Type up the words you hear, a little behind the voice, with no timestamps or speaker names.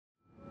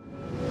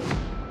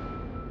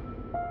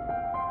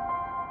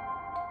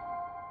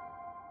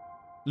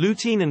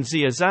Lutein and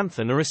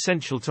zeaxanthin are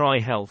essential to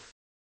eye health.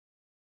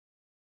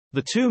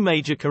 The two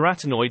major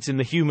carotenoids in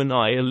the human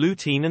eye are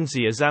lutein and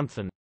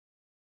zeaxanthin.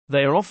 They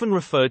are often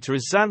referred to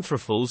as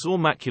xanthophylls or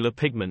macular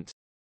pigment.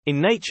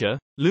 In nature,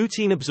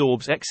 lutein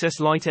absorbs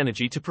excess light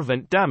energy to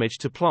prevent damage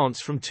to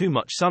plants from too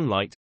much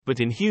sunlight, but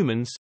in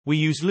humans, we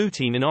use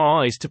lutein in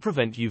our eyes to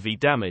prevent UV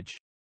damage.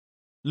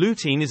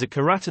 Lutein is a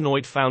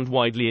carotenoid found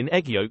widely in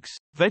egg yolks,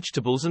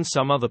 vegetables and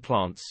some other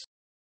plants.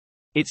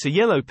 It's a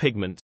yellow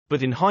pigment,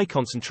 but in high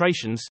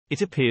concentrations,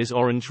 it appears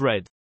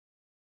orange-red.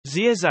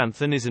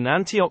 Zeaxanthin is an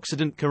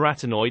antioxidant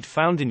carotenoid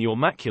found in your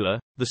macula,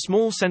 the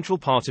small central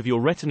part of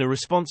your retina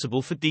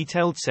responsible for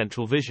detailed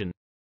central vision.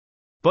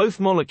 Both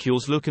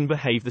molecules look and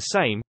behave the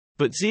same,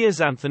 but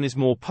zeaxanthin is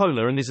more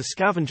polar and is a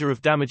scavenger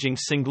of damaging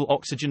single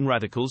oxygen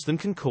radicals than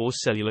can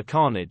cause cellular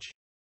carnage.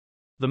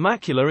 The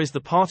macula is the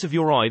part of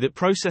your eye that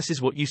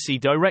processes what you see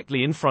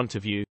directly in front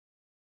of you.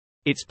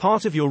 It's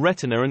part of your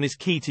retina and is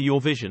key to your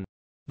vision.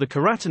 The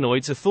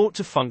carotenoids are thought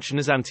to function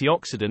as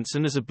antioxidants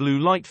and as a blue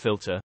light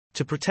filter,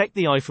 to protect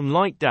the eye from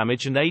light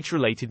damage and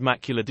age-related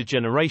macular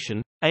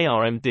degeneration,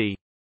 ARMD.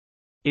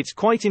 It's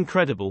quite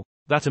incredible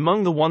that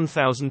among the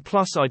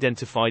 1,000+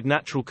 identified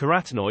natural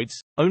carotenoids,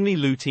 only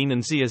lutein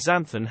and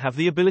zeaxanthin have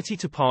the ability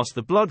to pass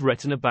the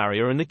blood-retina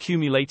barrier and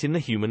accumulate in the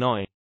human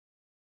eye.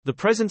 The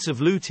presence of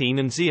lutein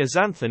and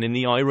zeaxanthin in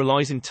the eye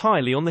relies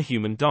entirely on the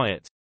human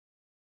diet.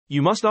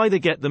 You must either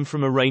get them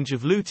from a range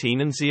of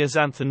lutein and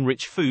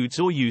zeaxanthin-rich foods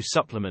or use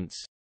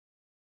supplements.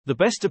 The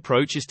best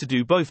approach is to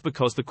do both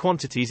because the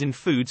quantities in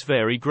foods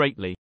vary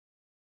greatly.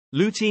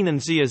 Lutein and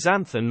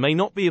zeaxanthin may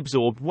not be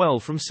absorbed well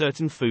from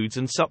certain foods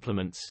and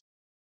supplements.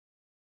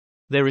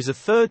 There is a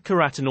third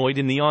carotenoid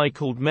in the eye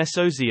called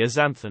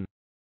Meso-zeaxanthin.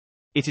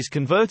 It is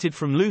converted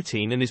from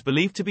lutein and is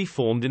believed to be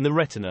formed in the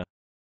retina.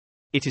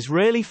 It is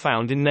rarely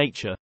found in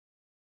nature.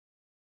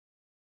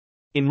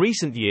 In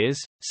recent years,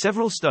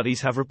 several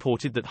studies have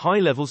reported that high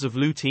levels of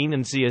lutein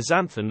and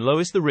zeaxanthin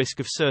lowers the risk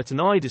of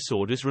certain eye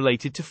disorders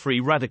related to free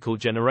radical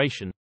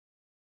generation.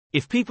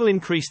 If people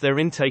increase their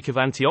intake of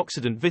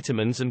antioxidant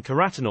vitamins and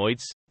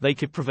carotenoids, they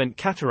could prevent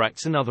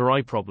cataracts and other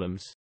eye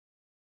problems.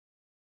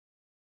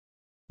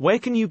 Where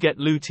can you get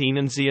lutein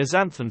and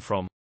zeaxanthin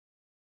from?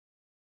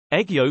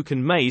 Egg yolk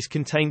and maize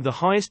contain the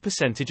highest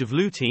percentage of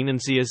lutein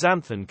and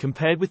zeaxanthin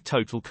compared with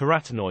total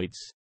carotenoids.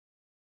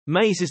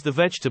 Maize is the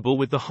vegetable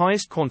with the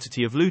highest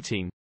quantity of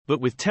lutein,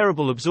 but with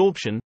terrible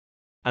absorption,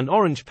 and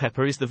orange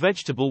pepper is the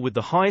vegetable with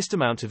the highest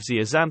amount of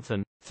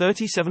zeaxanthin,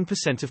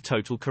 37% of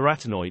total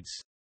carotenoids.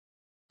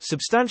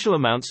 Substantial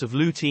amounts of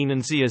lutein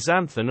and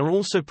zeaxanthin are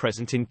also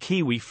present in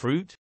kiwi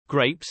fruit,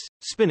 grapes,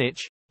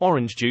 spinach,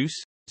 orange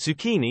juice,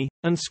 zucchini,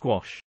 and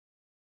squash.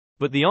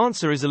 But the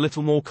answer is a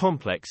little more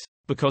complex,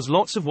 because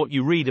lots of what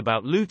you read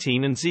about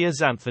lutein and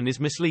zeaxanthin is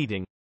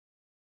misleading.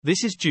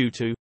 This is due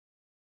to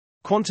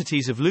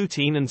quantities of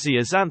lutein and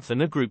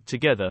zeaxanthin are grouped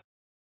together.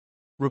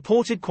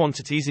 Reported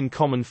quantities in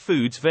common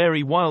foods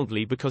vary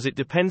wildly because it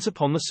depends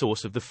upon the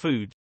source of the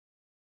food.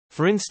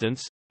 For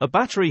instance, a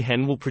battery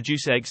hen will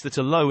produce eggs that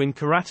are low in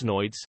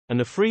carotenoids,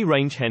 and a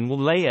free-range hen will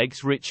lay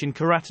eggs rich in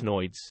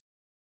carotenoids.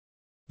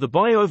 The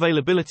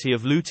bioavailability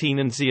of lutein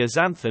and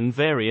zeaxanthin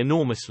vary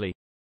enormously.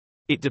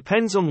 It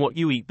depends on what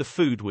you eat the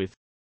food with.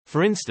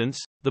 For instance,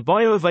 the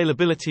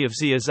bioavailability of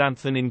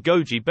zeaxanthin in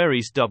goji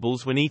berries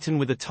doubles when eaten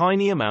with a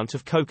tiny amount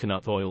of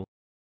coconut oil.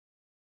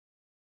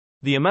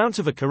 The amount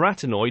of a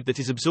carotenoid that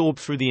is absorbed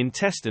through the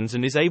intestines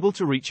and is able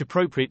to reach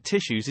appropriate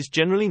tissues is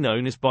generally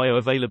known as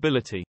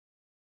bioavailability.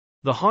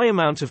 The high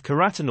amount of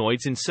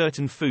carotenoids in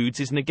certain foods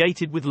is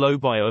negated with low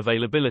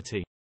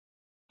bioavailability.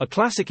 A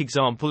classic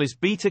example is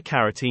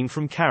beta-carotene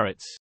from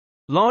carrots.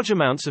 Large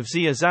amounts of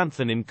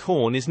zeaxanthin in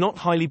corn is not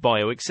highly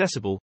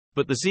bioaccessible,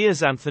 but the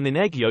zeaxanthin in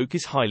egg yolk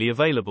is highly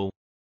available.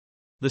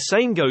 The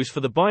same goes for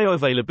the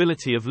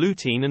bioavailability of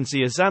lutein and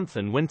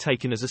zeaxanthin when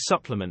taken as a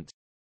supplement.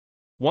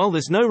 While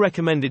there's no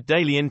recommended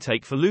daily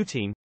intake for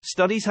lutein,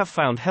 studies have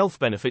found health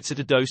benefits at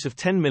a dose of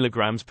 10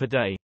 mg per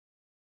day.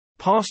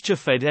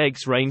 Pasture-fed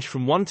eggs range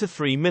from 1 to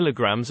 3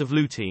 mg of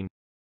lutein.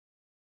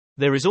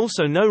 There is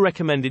also no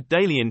recommended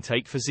daily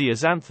intake for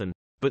zeaxanthin,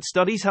 but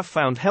studies have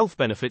found health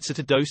benefits at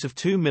a dose of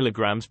 2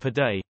 mg per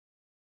day.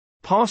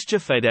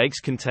 Pasture-fed eggs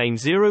contain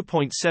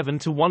 0.7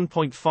 to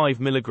 1.5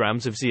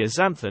 mg of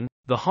zeaxanthin,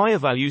 the higher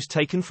values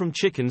taken from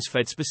chickens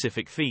fed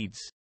specific feeds.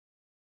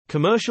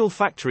 Commercial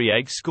factory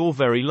eggs score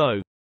very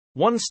low.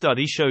 One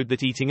study showed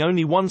that eating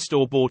only one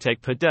store-bought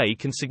egg per day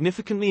can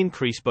significantly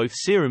increase both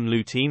serum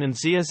lutein and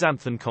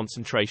zeaxanthin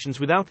concentrations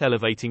without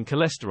elevating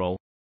cholesterol.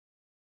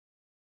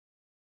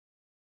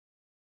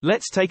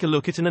 Let's take a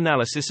look at an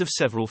analysis of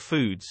several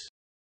foods.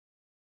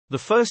 The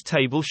first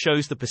table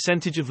shows the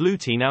percentage of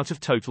lutein out of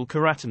total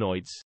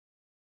carotenoids.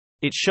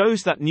 It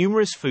shows that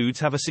numerous foods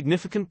have a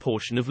significant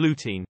portion of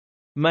lutein.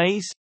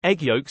 Maize,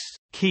 egg yolks,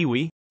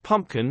 kiwi,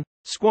 pumpkin,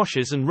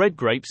 squashes and red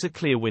grapes are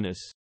clear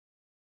winners.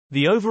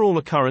 The overall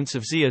occurrence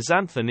of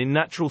zeaxanthin in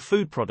natural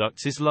food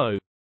products is low.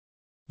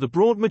 The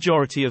broad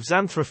majority of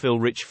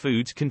xanthophyll-rich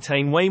foods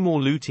contain way more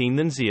lutein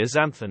than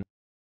zeaxanthin.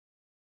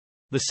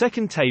 The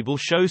second table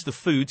shows the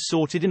foods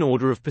sorted in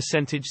order of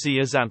percentage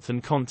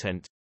zeaxanthin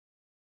content.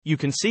 You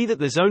can see that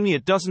there's only a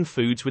dozen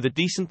foods with a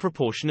decent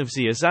proportion of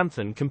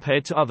zeaxanthin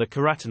compared to other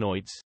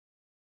carotenoids.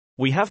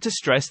 We have to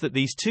stress that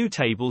these two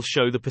tables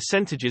show the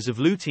percentages of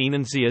lutein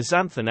and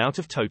zeaxanthin out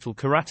of total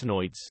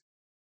carotenoids.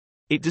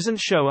 It doesn't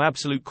show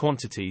absolute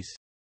quantities.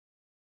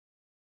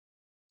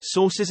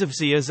 Sources of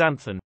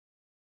zeaxanthin.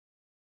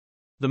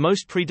 The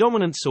most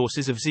predominant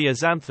sources of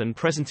zeaxanthin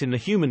present in the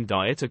human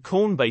diet are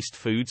corn-based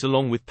foods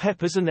along with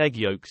peppers and egg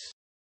yolks.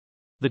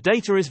 The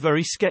data is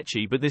very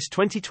sketchy, but this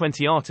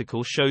 2020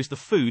 article shows the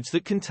foods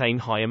that contain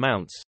high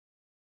amounts.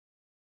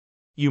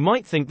 You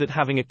might think that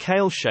having a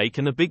kale shake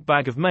and a big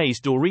bag of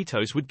maize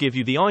Doritos would give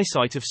you the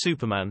eyesight of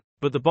Superman,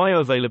 but the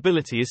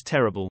bioavailability is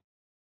terrible.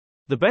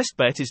 The best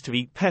bet is to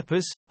eat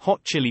peppers,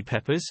 hot chili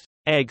peppers,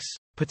 eggs,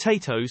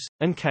 potatoes,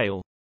 and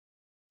kale.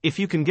 If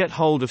you can get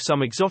hold of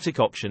some exotic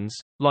options,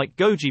 like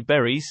goji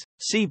berries,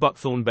 sea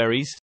buckthorn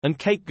berries, and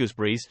cake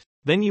gooseberries,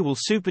 then you will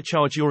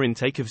supercharge your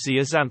intake of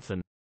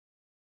zeaxanthin.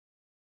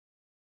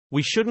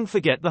 We shouldn't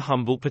forget the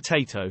humble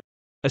potato.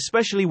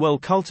 Especially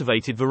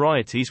well-cultivated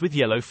varieties with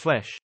yellow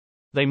flesh.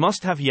 They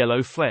must have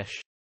yellow flesh.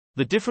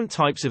 The different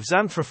types of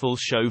xanthophylls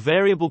show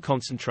variable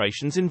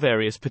concentrations in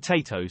various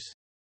potatoes.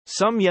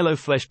 Some yellow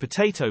flesh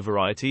potato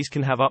varieties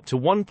can have up to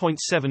 1.7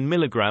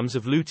 mg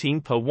of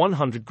lutein per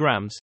 100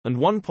 grams, and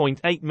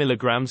 1.8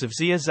 mg of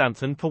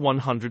zeaxanthin per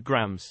 100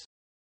 grams.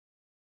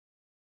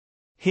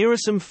 Here are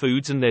some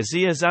foods and their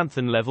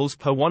zeaxanthin levels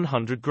per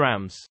 100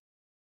 grams.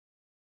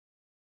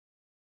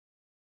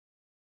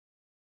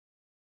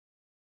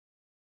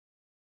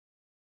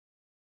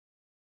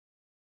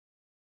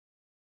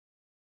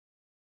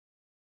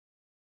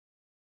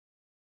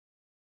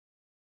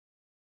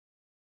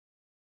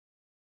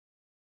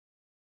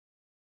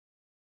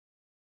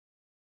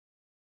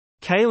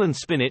 Kale and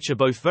spinach are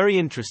both very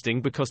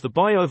interesting because the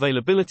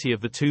bioavailability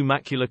of the two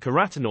macular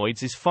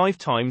carotenoids is 5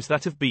 times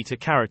that of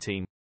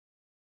beta-carotene.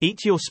 Eat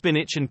your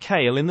spinach and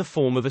kale in the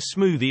form of a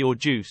smoothie or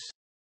juice.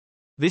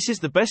 This is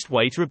the best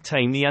way to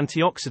obtain the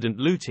antioxidant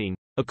lutein,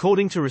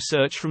 according to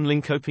research from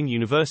Linköping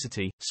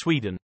University,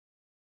 Sweden.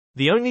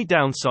 The only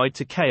downside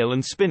to kale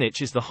and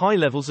spinach is the high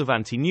levels of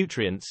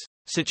anti-nutrients,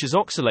 such as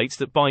oxalates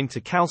that bind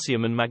to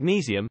calcium and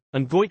magnesium,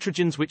 and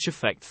goitrogens which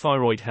affect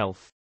thyroid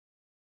health.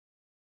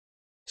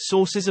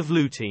 Sources of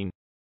lutein.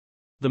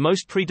 The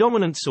most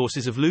predominant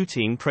sources of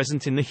lutein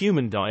present in the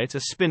human diet are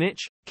spinach,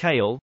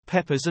 kale,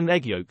 peppers and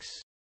egg yolks.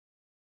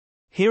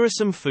 Here are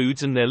some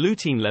foods and their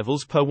lutein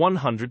levels per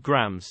 100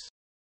 grams.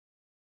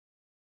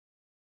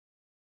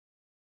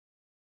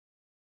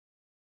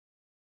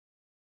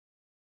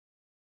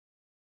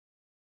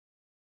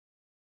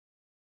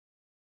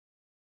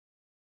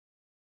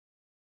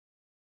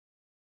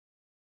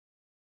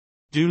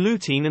 Do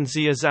lutein and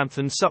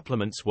zeaxanthin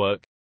supplements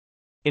work?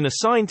 In a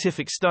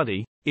scientific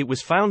study, it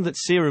was found that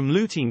serum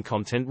lutein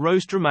content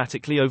rose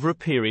dramatically over a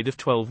period of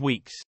 12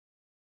 weeks.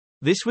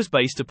 This was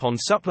based upon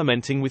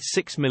supplementing with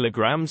 6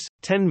 mg,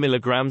 10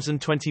 mg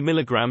and 20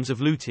 mg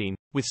of lutein,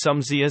 with some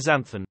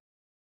zeaxanthin.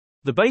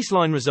 The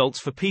baseline results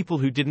for people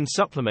who didn't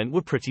supplement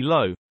were pretty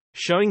low,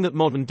 showing that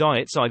modern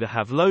diets either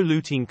have low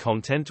lutein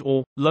content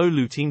or low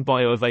lutein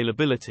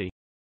bioavailability.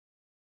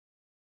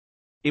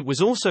 It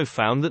was also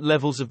found that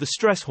levels of the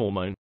stress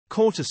hormone,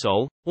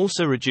 cortisol,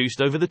 also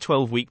reduced over the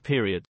 12-week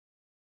period.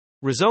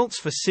 Results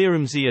for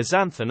serum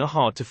zeaxanthin are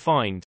hard to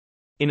find.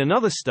 In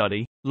another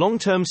study,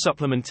 long-term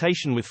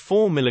supplementation with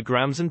 4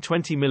 mg and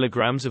 20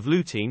 mg of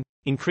lutein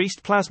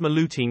increased plasma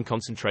lutein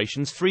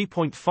concentrations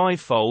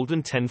 3.5-fold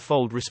and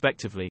 10-fold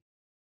respectively.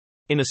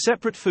 In a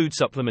separate food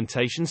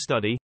supplementation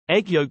study,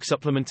 egg yolk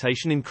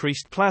supplementation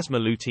increased plasma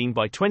lutein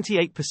by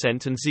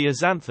 28% and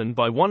zeaxanthin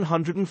by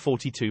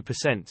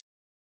 142%.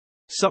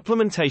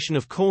 Supplementation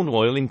of corn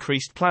oil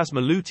increased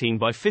plasma lutein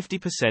by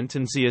 50%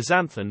 and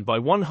zeaxanthin by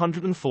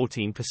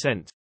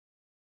 114%.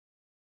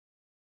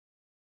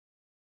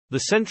 The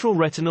Central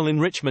Retinal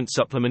Enrichment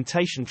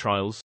Supplementation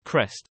Trials,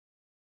 CREST.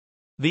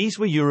 These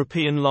were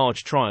European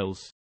large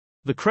trials.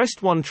 The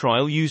CREST-1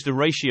 trial used a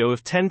ratio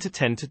of 10 to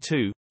 10 to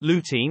 2,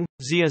 lutein,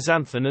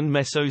 zeaxanthin and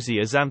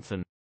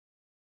Meso-zeaxanthin.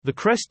 The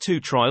CREST-2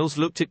 trials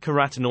looked at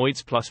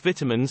carotenoids plus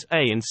vitamins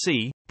A and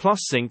C, plus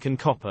zinc and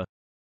copper.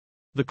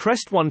 The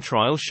CREST-1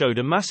 trial showed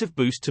a massive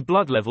boost to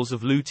blood levels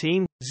of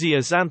lutein,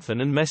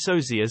 zeaxanthin and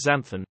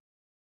Meso-zeaxanthin.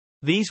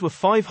 These were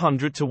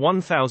 500 to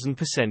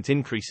 1000%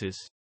 increases.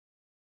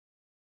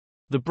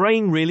 The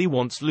brain really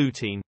wants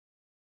lutein.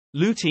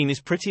 Lutein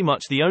is pretty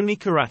much the only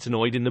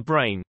carotenoid in the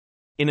brain.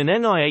 In an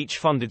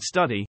NIH-funded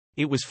study,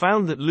 it was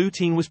found that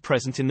lutein was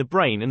present in the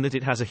brain and that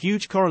it has a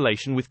huge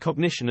correlation with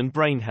cognition and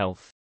brain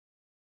health.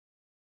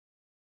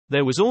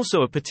 There was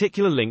also a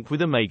particular link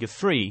with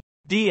omega-3,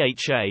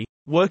 DHA,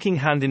 working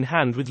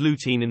hand-in-hand with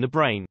lutein in the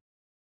brain.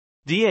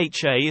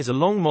 DHA is a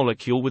long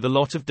molecule with a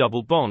lot of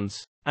double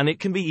bonds, and it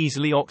can be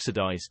easily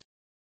oxidized.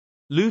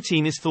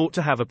 Lutein is thought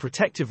to have a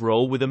protective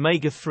role with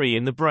omega-3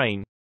 in the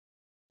brain.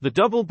 The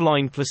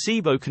double-blind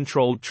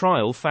placebo-controlled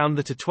trial found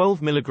that a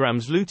 12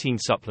 mg lutein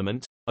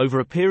supplement, over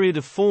a period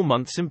of 4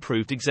 months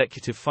improved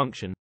executive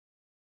function.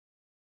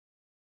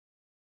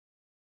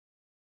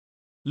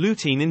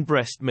 Lutein in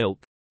breast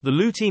milk. The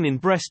lutein in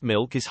breast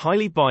milk is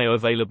highly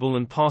bioavailable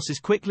and passes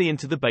quickly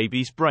into the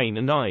baby's brain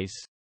and eyes.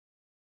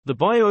 The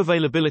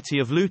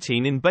bioavailability of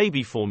lutein in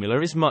baby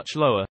formula is much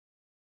lower.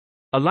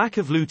 A lack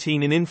of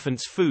lutein in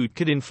infants' food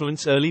could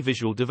influence early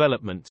visual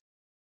development.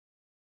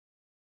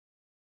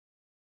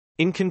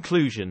 In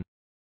conclusion,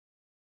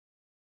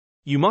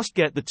 you must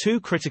get the 2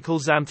 critical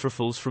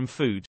xanthophylls from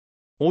food,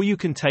 or you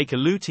can take a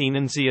lutein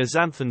and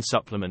zeaxanthin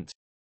supplement.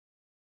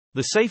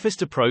 The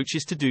safest approach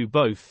is to do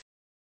both.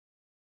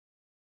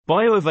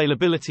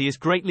 Bioavailability is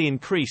greatly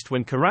increased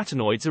when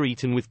carotenoids are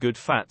eaten with good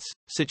fats,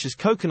 such as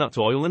coconut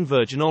oil and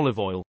virgin olive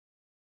oil.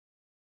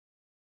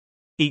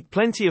 Eat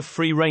plenty of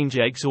free-range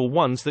eggs or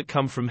ones that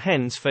come from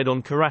hens fed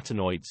on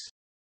carotenoids.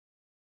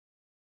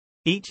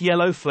 Eat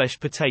yellow flesh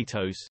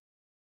potatoes.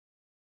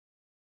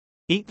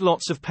 Eat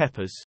lots of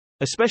peppers,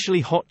 especially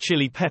hot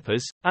chili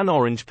peppers, and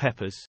orange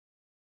peppers.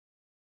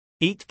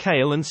 Eat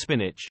kale and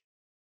spinach.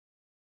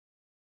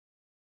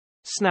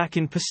 Snack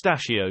in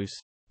pistachios.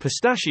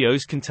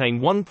 Pistachios contain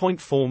 1.4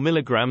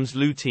 mg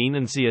lutein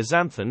and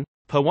zeaxanthin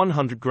per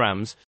 100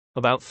 grams,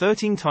 about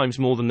 13 times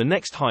more than the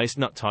next highest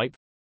nut type.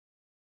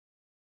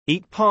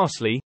 Eat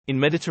parsley, in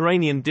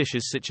Mediterranean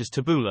dishes such as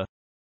tabbouleh.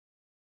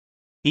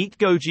 Eat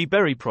goji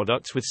berry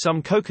products with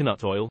some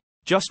coconut oil,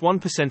 just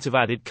 1% of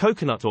added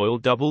coconut oil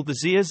doubled the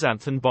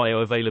zeaxanthin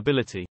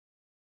bioavailability.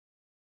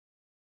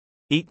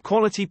 Eat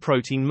quality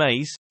protein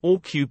maize,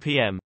 or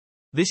QPM.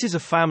 This is a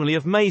family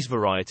of maize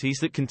varieties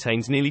that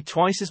contains nearly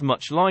twice as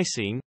much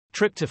lysine,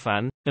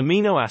 tryptophan,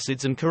 amino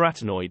acids and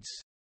carotenoids.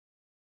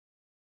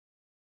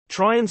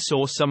 Try and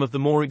source some of the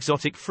more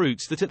exotic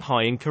fruits that are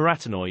high in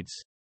carotenoids.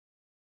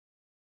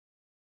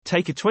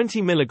 Take a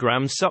 20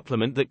 mg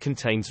supplement that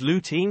contains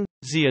lutein,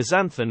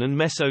 zeaxanthin and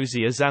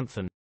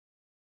Meso-zeaxanthin.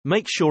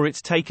 Make sure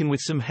it's taken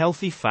with some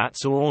healthy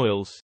fats or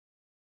oils.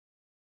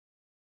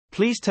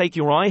 Please take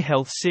your eye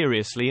health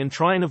seriously and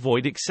try and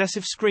avoid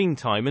excessive screen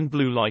time and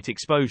blue light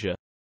exposure.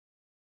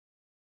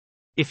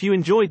 If you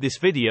enjoyed this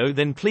video,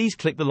 then please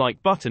click the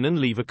like button and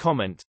leave a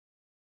comment.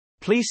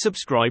 Please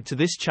subscribe to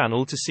this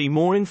channel to see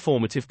more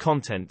informative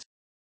content.